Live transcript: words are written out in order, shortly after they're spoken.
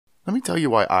Let me tell you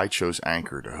why I chose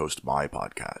Anchor to host my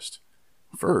podcast.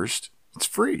 First, it's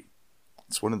free.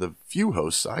 It's one of the few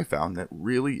hosts I found that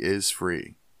really is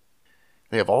free.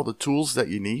 They have all the tools that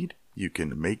you need. You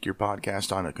can make your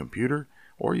podcast on a computer,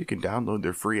 or you can download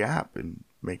their free app and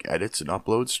make edits and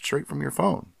uploads straight from your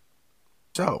phone.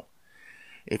 So,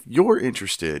 if you're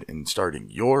interested in starting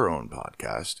your own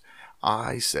podcast,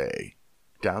 I say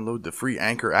download the free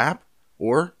Anchor app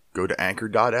or go to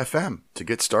anchor.fm to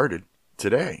get started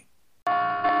today.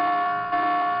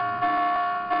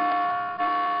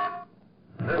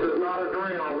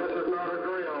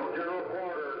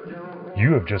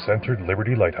 You have just entered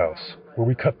Liberty Lighthouse, where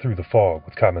we cut through the fog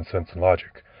with common sense and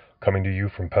logic. Coming to you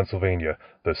from Pennsylvania,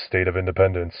 the state of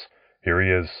independence, here he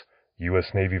is,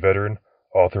 U.S. Navy veteran,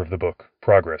 author of the book,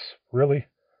 Progress, Really?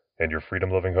 And your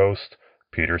freedom-loving host,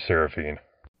 Peter Serafine.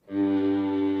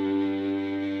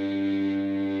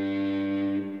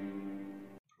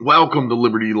 Welcome to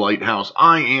Liberty Lighthouse.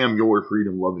 I am your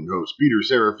freedom-loving host, Peter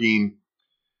Serafine.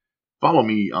 Follow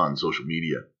me on social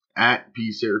media, at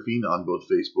pserafine on both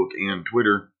Facebook and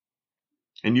Twitter.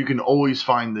 And you can always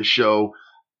find the show,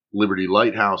 Liberty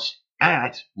Lighthouse,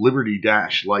 at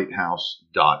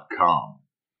liberty-lighthouse.com.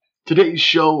 Today's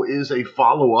show is a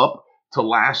follow-up to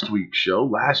last week's show.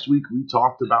 Last week we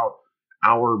talked about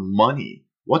our money.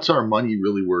 What's our money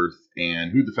really worth,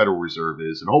 and who the Federal Reserve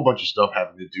is, and a whole bunch of stuff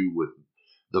having to do with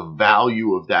the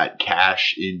value of that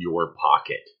cash in your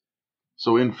pocket.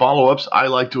 So in follow-ups, I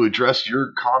like to address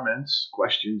your comments,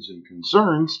 questions, and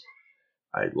concerns.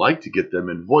 I'd like to get them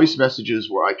in voice messages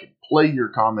where I can play your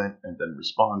comment and then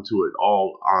respond to it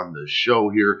all on the show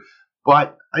here.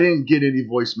 But I didn't get any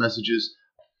voice messages.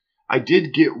 I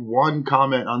did get one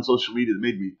comment on social media that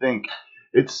made me think.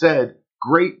 It said,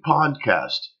 "Great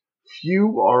podcast.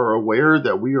 Few are aware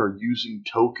that we are using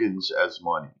tokens as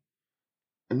money."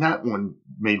 And that one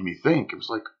made me think. It was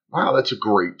like, wow, that's a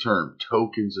great term,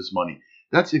 tokens as money.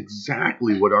 That's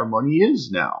exactly what our money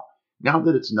is now. Now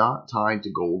that it's not tied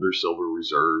to gold or silver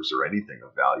reserves or anything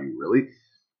of value, really,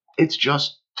 it's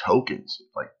just tokens.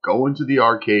 Like go into the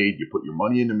arcade, you put your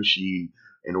money in the machine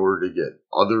in order to get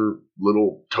other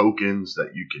little tokens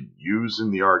that you can use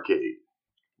in the arcade.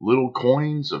 Little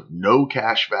coins of no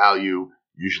cash value,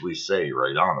 usually say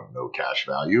right on them, no cash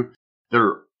value.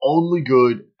 They're only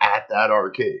good at that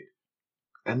arcade.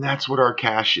 And that's what our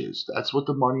cash is. That's what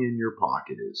the money in your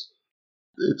pocket is.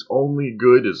 It's only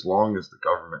good as long as the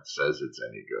government says it's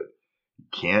any good. You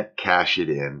can't cash it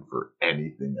in for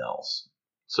anything else.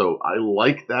 So I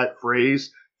like that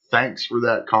phrase. Thanks for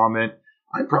that comment.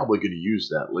 I'm probably going to use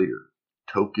that later.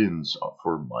 Tokens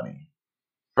for money.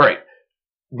 All right.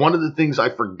 One of the things I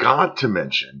forgot to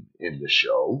mention in the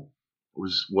show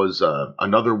was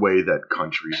another way that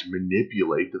countries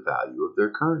manipulate the value of their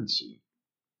currency.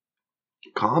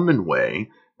 A common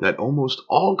way that almost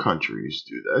all countries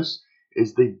do this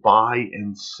is they buy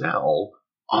and sell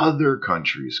other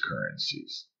countries'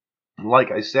 currencies.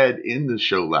 Like I said in the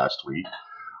show last week,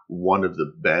 one of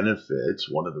the benefits,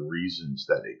 one of the reasons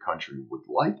that a country would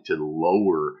like to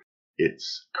lower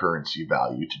its currency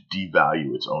value, to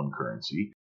devalue its own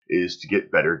currency, is to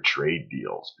get better trade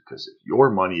deals. Because if your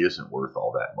money isn't worth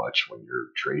all that much when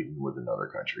you're trading with another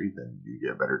country, then you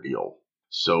get a better deal.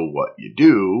 So what you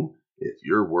do, if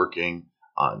you're working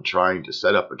on trying to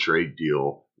set up a trade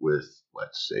deal with,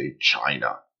 let's say,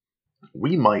 China,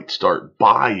 we might start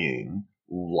buying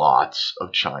lots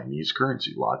of Chinese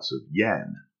currency, lots of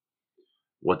yen.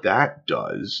 What that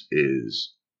does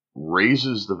is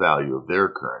raises the value of their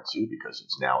currency because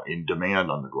it's now in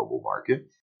demand on the global market,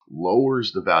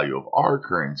 lowers the value of our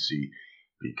currency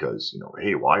because,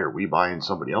 hey, why are we buying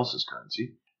somebody else's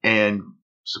currency? And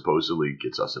supposedly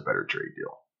gets us a better trade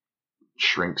deal.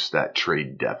 Shrinks that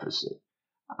trade deficit.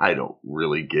 I don't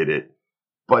really get it,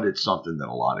 but it's something that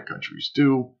a lot of countries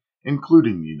do,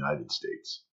 including the United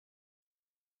States.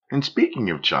 And speaking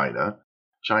of China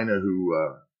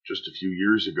who just a few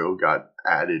years ago got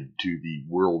added to the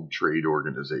World Trade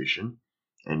Organization,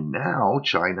 and now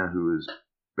China, who has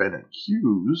been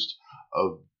accused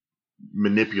of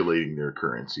manipulating their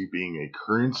currency, being a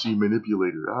currency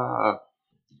manipulator.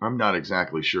 I'm not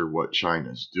exactly sure what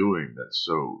China's doing that's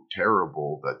so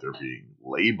terrible that they're being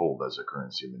labeled as a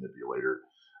currency manipulator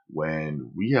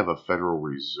when we have a Federal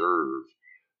Reserve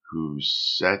who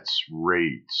sets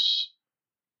rates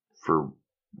for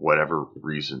whatever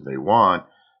reason they want,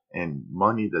 and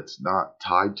money that's not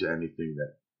tied to anything,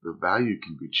 that the value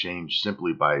can be changed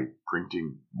simply by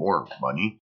printing more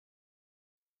money.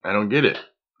 I don't get it.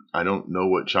 I don't know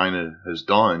what China has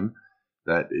done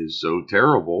that is so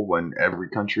terrible when every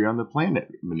country on the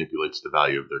planet manipulates the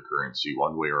value of their currency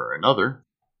one way or another.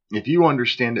 If you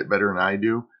understand it better than I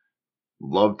do,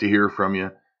 Love to hear from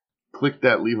you. Click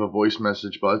that leave a voice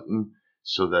message button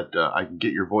so that I can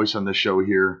get your voice on the show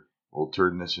here. We'll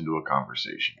turn this into a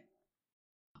conversation.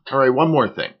 All right, one more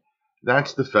thing.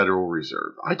 That's the Federal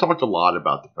Reserve. I talked a lot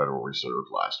about the Federal Reserve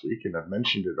last week, and I've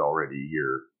mentioned it already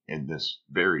here in this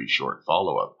very short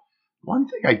follow-up. One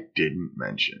thing I didn't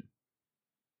mention,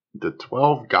 the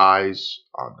 12 guys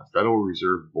on the Federal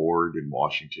Reserve Board in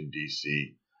Washington,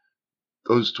 D.C.,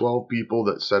 those 12 people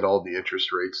that set all the interest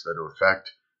rates that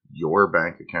affect your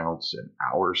bank accounts and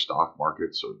our stock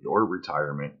market, so your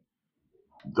retirement,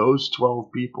 those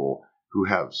 12 people who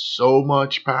have so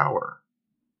much power,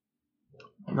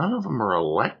 none of them are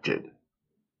elected.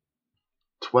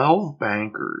 12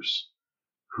 bankers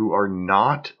who are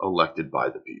not elected by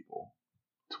the people,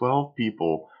 12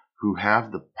 people who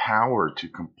have the power to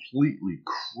completely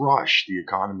crush the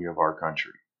economy of our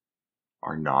country,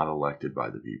 are not elected by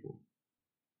the people.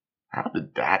 How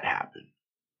did that happen?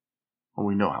 Well,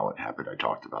 we know how it happened. I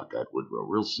talked about that. Woodrow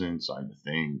Wilson signed the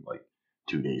thing like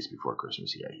 2 days before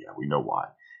Christmas. Yeah, we know why.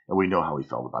 And we know how he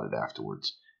felt about it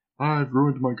afterwards. I've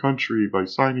ruined my country by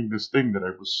signing this thing that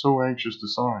I was so anxious to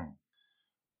sign.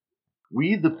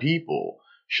 We, the people,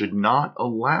 should not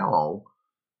allow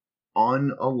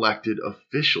unelected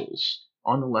officials,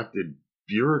 unelected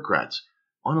bureaucrats,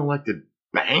 unelected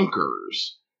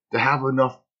bankers to have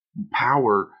enough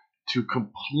power to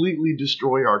completely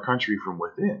destroy our country from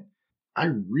within. I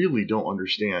really don't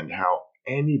understand how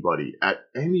anybody at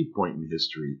any point in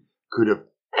history could have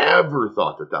ever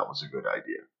thought that that was a good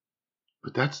idea.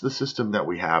 But that's the system that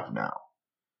we have now.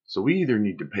 So we either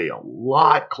need to pay a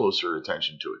lot closer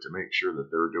attention to it to make sure that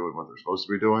they're doing what they're supposed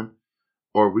to be doing,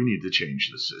 or we need to change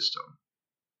the system.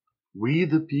 We,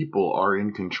 the people, are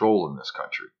in control in this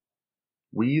country.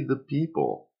 We, the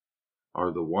people,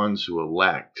 are the ones who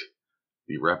elect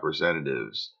the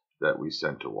representatives that we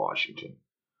send to Washington.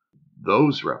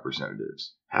 Those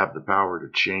representatives have the power to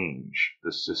change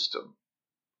the system.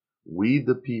 We,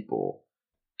 the people,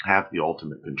 have the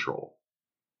ultimate control.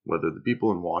 Whether the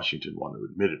people in Washington want to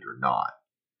admit it or not,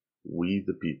 we,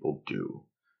 the people, do.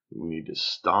 We need to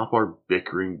stop our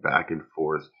bickering back and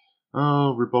forth.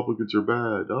 Oh, Republicans are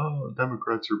bad. Oh,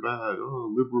 Democrats are bad.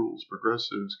 Oh, liberals,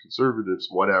 progressives, conservatives,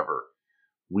 whatever.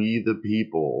 We, the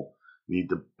people, need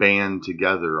to band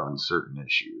together on certain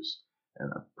issues.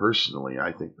 And personally,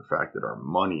 I think the fact that our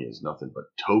money is nothing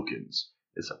but tokens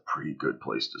is a pretty good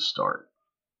place to start.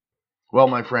 Well,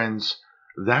 my friends,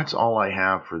 that's all I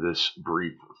have for this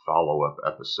brief follow-up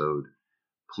episode.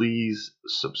 Please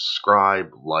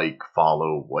subscribe, like,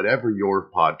 follow, whatever your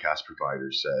podcast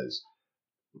provider says,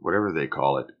 whatever they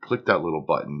call it. Click that little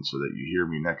button so that you hear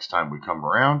me next time we come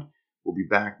around. We'll be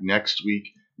back next week.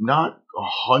 Not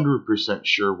 100%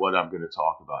 sure what I'm going to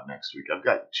talk about next week. I've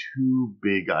got two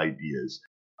big ideas,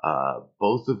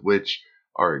 both of which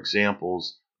are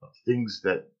examples of things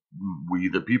that we,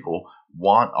 the people,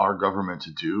 want our government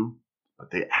to do, but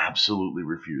they absolutely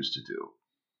refuse to do.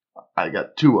 I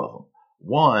got two of them.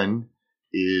 One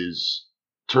is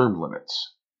term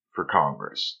limits for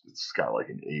Congress. It's got like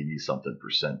an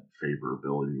 80-something%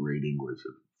 favorability rating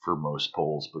for most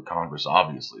polls, but Congress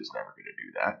obviously is never going to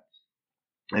do that.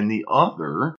 And the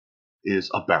other is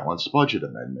a balanced budget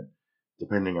amendment.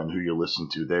 Depending on who you listen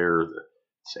to there,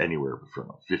 it's anywhere from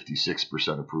a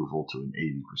 56% approval to an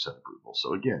 80% approval.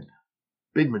 So again,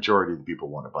 big majority of the people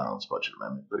want a balanced budget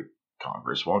amendment, but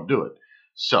Congress won't do it.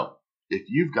 So if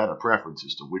you've got a preference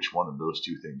as to which one of those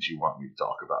two things you want me to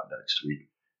talk about next week,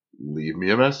 leave me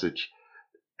a message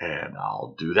and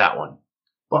I'll do that one.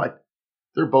 But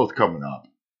they're both coming up.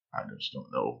 I just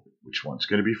don't know which one's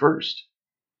going to be first.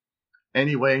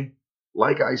 Anyway,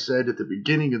 like I said at the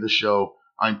beginning of the show,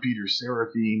 I'm Peter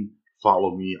Serafine.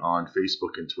 Follow me on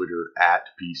Facebook and Twitter at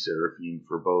pserafine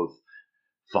for both.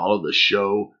 Follow the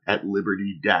show at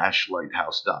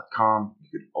liberty-lighthouse.com. You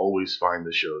can always find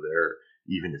the show there,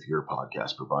 even if your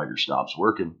podcast provider stops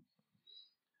working.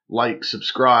 Like,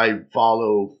 subscribe,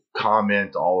 follow,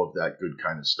 comment, all of that good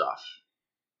kind of stuff.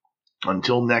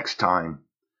 Until next time,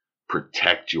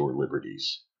 protect your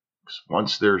liberties. Because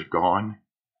once they're gone,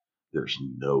 there's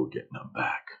no getting them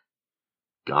back.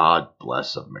 God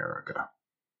bless America.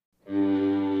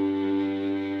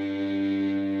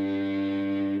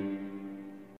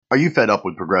 Are you fed up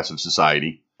with progressive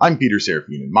society? I'm Peter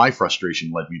Serafine, and my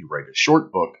frustration led me to write a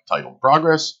short book titled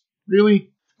Progress?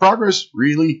 Really? Progress,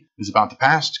 really, is about the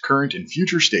past, current, and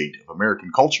future state of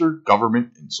American culture,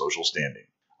 government, and social standing.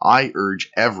 I urge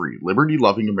every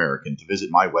liberty-loving American to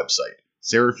visit my website,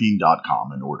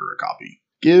 serafine.com, and order a copy.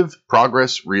 Give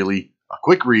Progress, Really a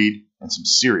quick read and some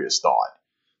serious thought.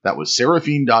 That was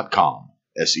serafine.com,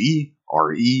 serefine.com.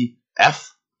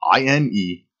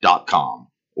 Followup.com.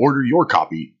 Order your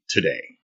copy today.